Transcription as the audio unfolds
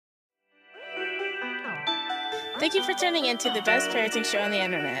Thank you for tuning in to the best parenting show on the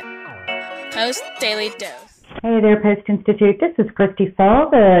internet, Post Daily Dose. Hey there, Post Institute. This is Christy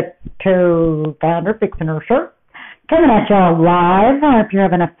Saul, the co-founder, Fixing Her Shirt, coming at y'all live. I hope you're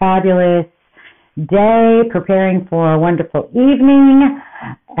having a fabulous day, preparing for a wonderful evening,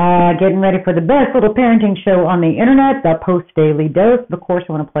 getting ready for the best little parenting show on the internet, the Post Daily Dose. Of course,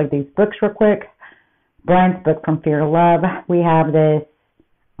 I want to plug these books real quick. Brian's book, From Fear to Love. We have this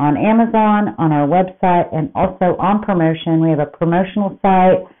on Amazon, on our website, and also on promotion. We have a promotional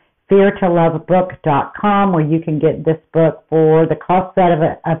site, feartolovebook.com, where you can get this book for the cost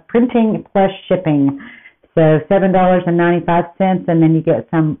of printing plus shipping. So $7.95, and then you get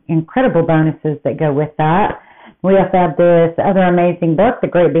some incredible bonuses that go with that. We also have this other amazing book, The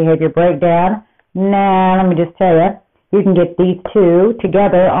Great Behavior Breakdown. Now, let me just tell you, you can get these two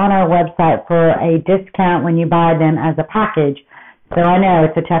together on our website for a discount when you buy them as a package. So I know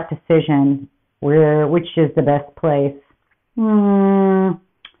it's a tough decision. Which is the best place? Well,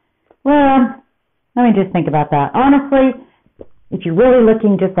 let me just think about that. Honestly, if you're really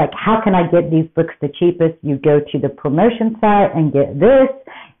looking just like, how can I get these books the cheapest, you go to the promotion site and get this,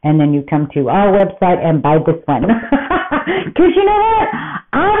 and then you come to our website and buy this one. Because you know what?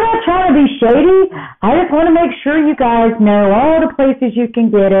 I'm not trying to be shady. I just want to make sure you guys know all the places you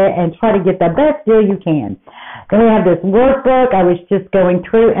can get it and try to get the best deal you can. Then we have this workbook. I was just going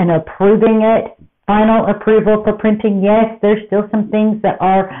through and approving it. Final approval for printing. Yes, there's still some things that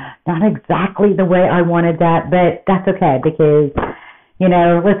are not exactly the way I wanted that, but that's okay because, you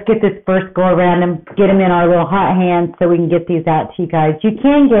know, let's get this first go around and get them in our little hot hands so we can get these out to you guys. You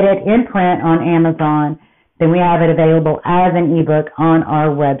can get it in print on Amazon. Then we have it available as an ebook on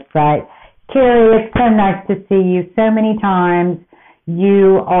our website. Carrie, it's so nice to see you so many times.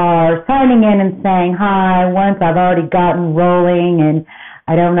 You are signing in and saying hi once I've already gotten rolling, and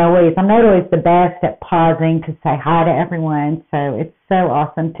I don't know ways. I'm not always the best at pausing to say hi to everyone, so it's so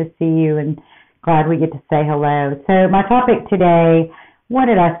awesome to see you and glad we get to say hello. So my topic today, what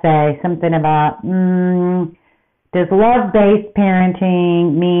did I say? Something about, does love-based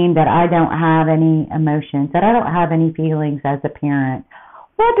parenting mean that I don't have any emotions, that I don't have any feelings as a parent?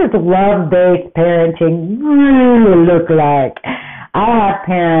 What does love-based parenting really look like? I have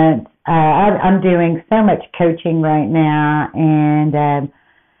parents. I'm doing so much coaching right now, and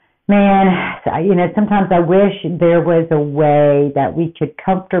man, you know, sometimes I wish there was a way that we could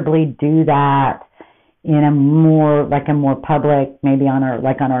comfortably do that in a more public, maybe on our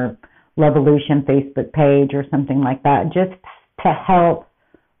Lovolution Facebook page or something like that, just to help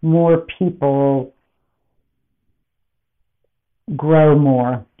more people grow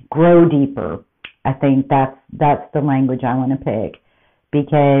deeper. I think that's the language I want to pick,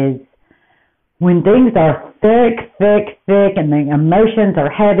 because when things are thick, and the emotions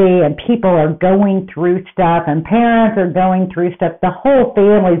are heavy, and people are going through stuff, and parents are going through stuff, the whole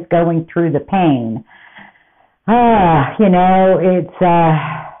family's going through the pain. You know, it's,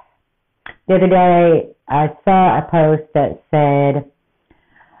 the other day I saw a post that said,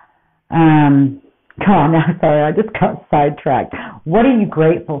 I just got sidetracked. What are you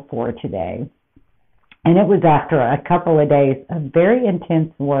grateful for today? And it was after a couple of days of very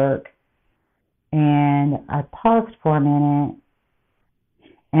intense work, and I paused for a minute,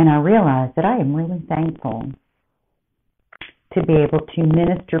 and I realized that I am really thankful to be able to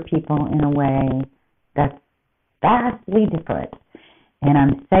minister people in a way that's vastly different. And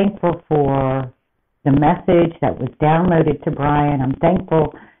I'm thankful for the message that was downloaded to Brian. I'm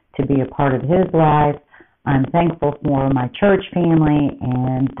thankful to be a part of his life. I'm thankful for my church family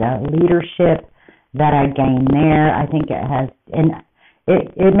and the leadership that I gained there. I think it has, and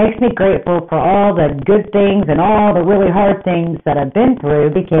it makes me grateful for all the good things and all the really hard things that I've been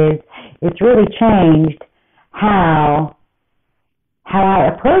through, because it's really changed how I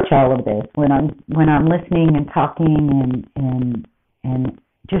approach all of this when I'm listening and talking and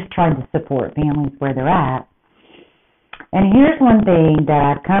just trying to support families where they're at. And here's one thing that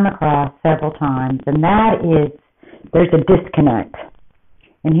I've come across several times, and that is there's a disconnect.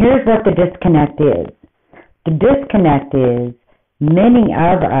 And here's what the disconnect is. The disconnect is many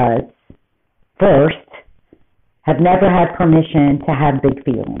of us, first, have never had permission to have big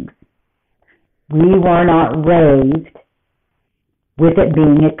feelings. We were not raised with it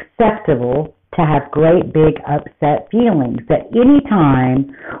being acceptable to have great big upset feelings. At any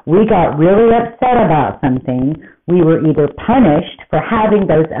time we got really upset about something, we were either punished for having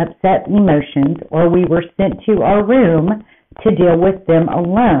those upset emotions, or we were sent to our room to deal with them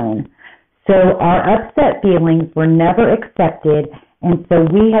alone. So our upset feelings were never accepted, and so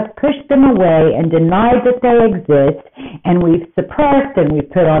we have pushed them away and denied that they exist, and we've suppressed and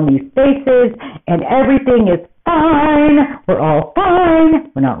we've put on these faces, and everything is fine. We're all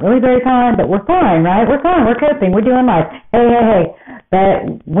fine. We're not really very fine, but we're fine, right? We're fine. We're coping. We're doing life. Hey.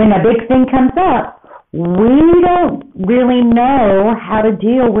 But when a big thing comes up, we don't really know how to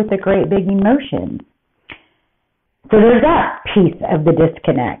deal with the great big emotions. So there's that piece of the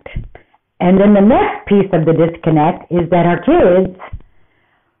disconnect. And then the next piece of the disconnect is that our kids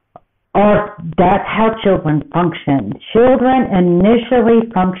that's how children function. Children initially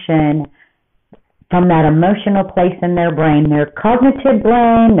function from that emotional place in their brain, their cognitive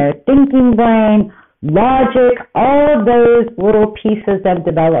brain, their thinking brain, logic, all of those little pieces of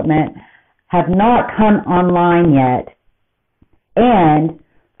development have not come online yet. And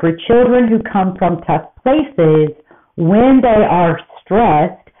for children who come from tough places, when they are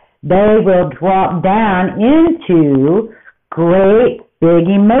stressed, they will drop down into great big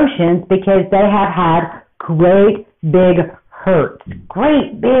emotions because they have had great big hurts.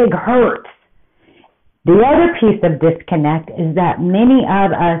 Great big hurts. The other piece of disconnect is that many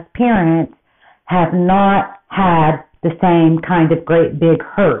of us parents have not had the same kind of great big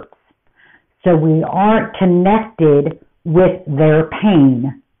hurts. So we aren't connected with their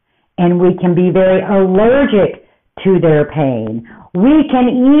pain. And we can be very allergic to their pain. We can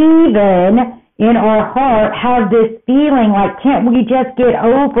even in our heart have this feeling like, can't we just get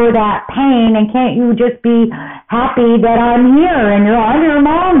over that pain, and can't you just be happy that I'm here and I'm your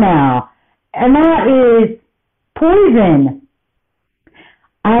mom now? And that is poison.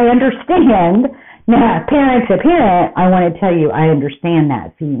 I understand. Now, parent to parent, I want to tell you, I understand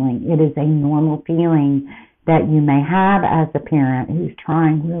that feeling. It is a normal feeling that you may have as a parent who's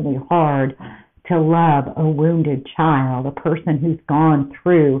trying really hard to love a wounded child, a person who's gone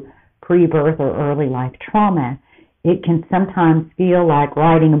through pre-birth or early life trauma. It can sometimes feel like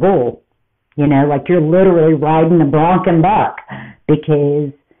riding a bull, like you're literally riding a bronc and buck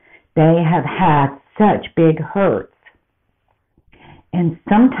because they have had such big hurts. And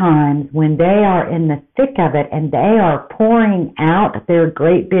sometimes when they are in the thick of it and they are pouring out their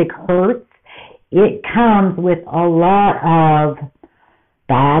great big hurts, it comes with a lot of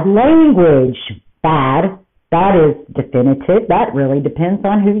bad language. Bad. That is definitive. That really depends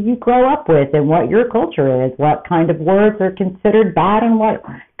on who you grow up with and what your culture is, what kind of words are considered bad and what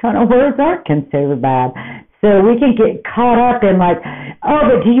kind of words aren't considered bad. So we can get caught up in like, oh,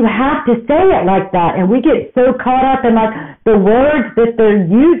 but do you have to say it like that? And we get so caught up in like the words that they're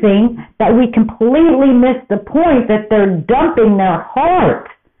using that we completely miss the point that they're dumping their heart.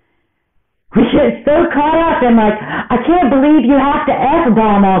 We get so caught up in like, I can't believe you have to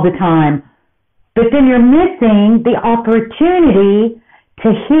F-bomb all the time. But then you're missing the opportunity to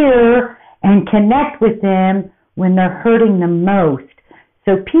hear and connect with them when they're hurting the most.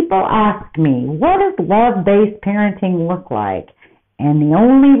 So people ask me, what does love-based parenting look like? And the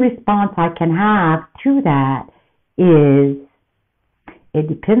only response I can have to that is it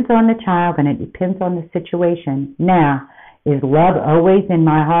depends on the child and it depends on the situation. Now, is love always in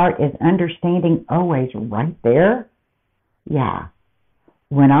my heart? Is understanding always right there? Yeah.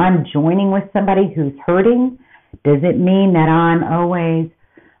 When I'm joining with somebody who's hurting, does it mean that I'm always,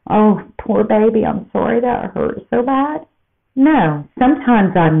 oh, poor baby, I'm sorry that hurt so bad? No,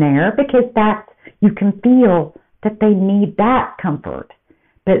 sometimes I'm there because you can feel that they need that comfort.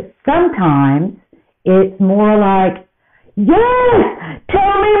 But sometimes it's more like, yes,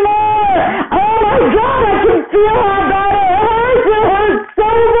 tell me more. Oh my God, I can feel how bad it hurts. It hurts so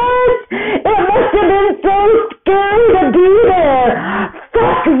much. It must have been so scary to be there.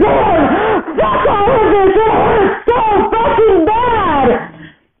 Fuck them. Fuck all of this. It hurts so fucking bad.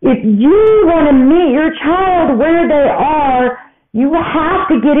 If you want to meet your child where they are, you have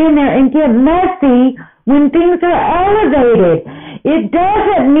to get in there and get messy when things are elevated. It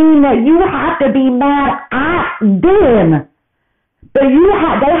doesn't mean that you have to be mad at them, but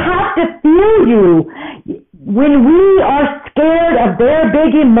they have to feel you. When we are scared of their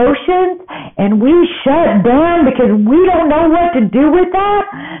big emotions and we shut down because we don't know what to do with that,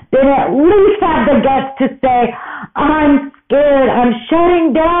 then at least have the guts to say, I'm scared. I'm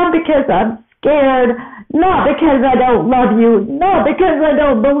shutting down because I'm scared. Not because I don't love you. Not because I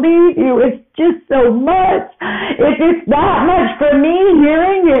don't believe you. It's just so much. If it's that much for me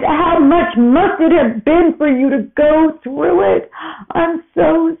hearing it, how much must it have been for you to go through it? I'm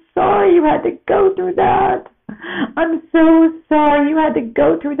so sorry you had to go through that. I'm so sorry you had to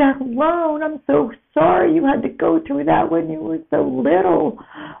go through that alone. I'm so sorry you had to go through that when you were so little.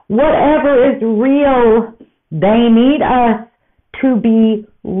 Whatever is real, they need us to be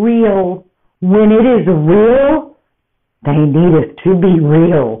real. When it is real, they need us to be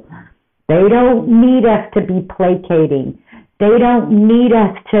real. They don't need us to be placating. They don't need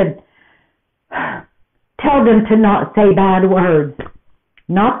us Tell them to not say bad words.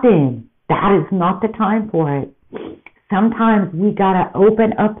 Not then. That is not the time for it. Sometimes we got to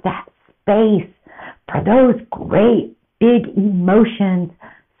open up that space for those great big emotions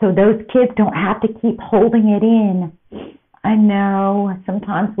so those kids don't have to keep holding it in. I know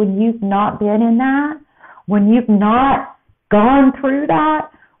sometimes when you've not been in that, when you've not gone through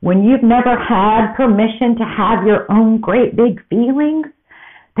that, when you've never had permission to have your own great big feelings,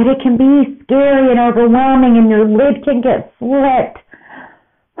 that it can be scary and overwhelming and your lid can get slit.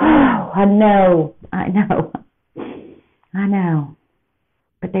 Oh, I know.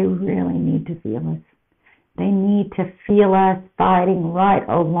 But they really need to feel us. They need to feel us fighting right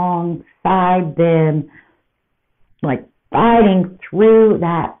alongside them, like fighting through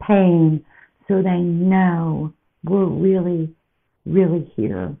that pain so they know we're really, really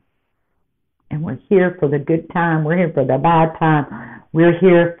here. And we're here for the good time. We're here for the bad time. We're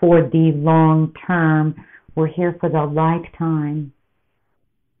here for the long term. We're here for the lifetime.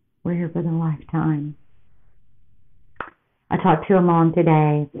 We're here for the lifetime. I talked to a mom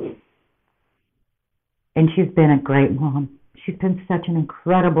today, and she's been a great mom. She's been such an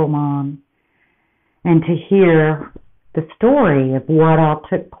incredible mom. And to hear the story of what all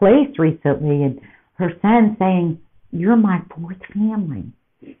took place recently, and her son saying, "You're my fourth family."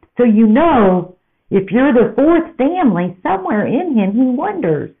 So you know, if you're the fourth family, somewhere in him he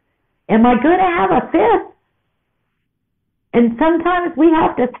wonders, am I going to have a fifth? And sometimes we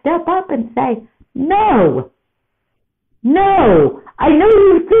have to step up and say, no, I know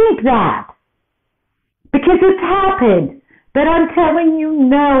you think that because it's happened, but I'm telling you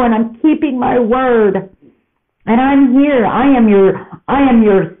no, and I'm keeping my word. And I'm here. I am your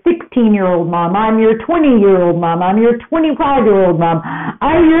 16-year-old mom. I'm your 20-year-old mom. I'm your 25-year-old mom.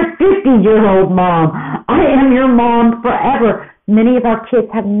 I'm your 50-year-old mom. I am your mom forever. Many of our kids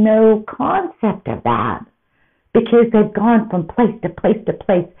have no concept of that because they've gone from place to place to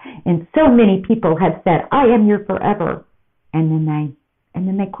place, and so many people have said, "I am your forever," and then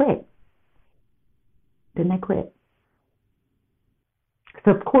they quit. Then they quit.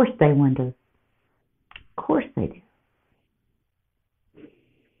 So of course they wonder. Of course they do.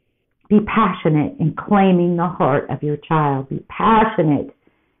 Be passionate in claiming the heart of your child. Be passionate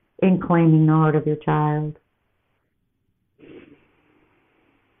in claiming the heart of your child.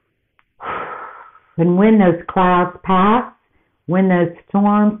 And when those clouds pass, when those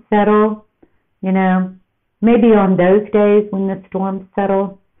storms settle, maybe on those days when the storms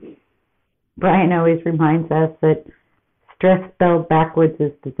settle, Brian always reminds us that stress spelled backwards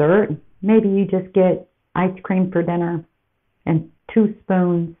is dessert. Maybe you just get ice cream for dinner and 2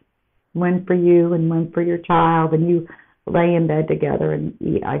 spoons, one for you and one for your child, and you lay in bed together and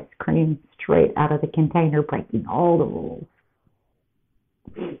eat ice cream straight out of the container, breaking all the rules.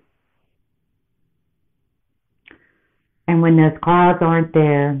 And when those clouds aren't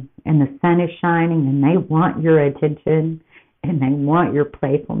there and the sun is shining and they want your attention and they want your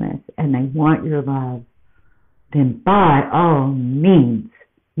playfulness and they want your love, then by all means,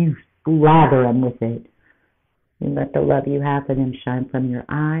 you slather them with it. You let the love you have for them shine from your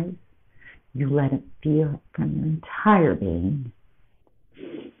eyes. You let it feel from your entire being.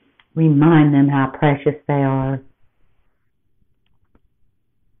 Remind them how precious they are.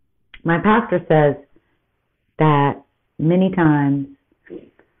 My pastor says that many times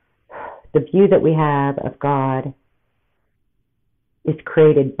the view that we have of God is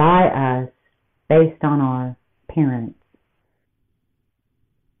created by us based on our parents.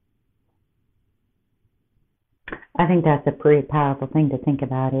 I think that's a pretty powerful thing to think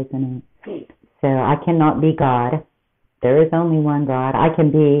about, isn't it? So I cannot be God. There is only one God. I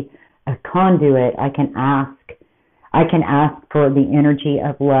can be a conduit. I can ask for the energy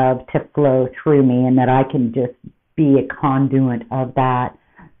of love to flow through me, and that I can just be a conduit of that.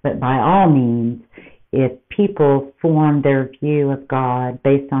 But by all means, if people form their view of God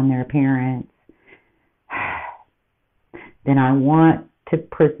based on their parents, then I want to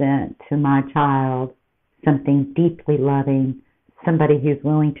present to my child something deeply loving, somebody who's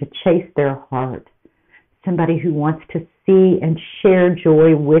willing to chase their heart, somebody who wants to see and share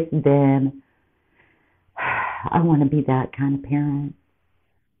joy with them. I want to be that kind of parent.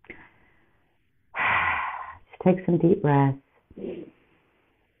 Just take some deep breaths.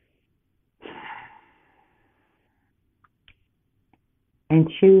 And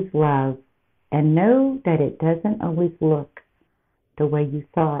choose love. And know that it doesn't always look the way you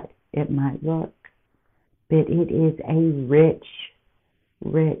thought it might look. But it is a rich,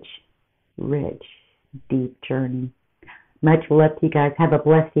 rich, rich, deep journey. Much love to you guys. Have a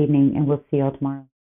blessed evening, and we'll see you all tomorrow.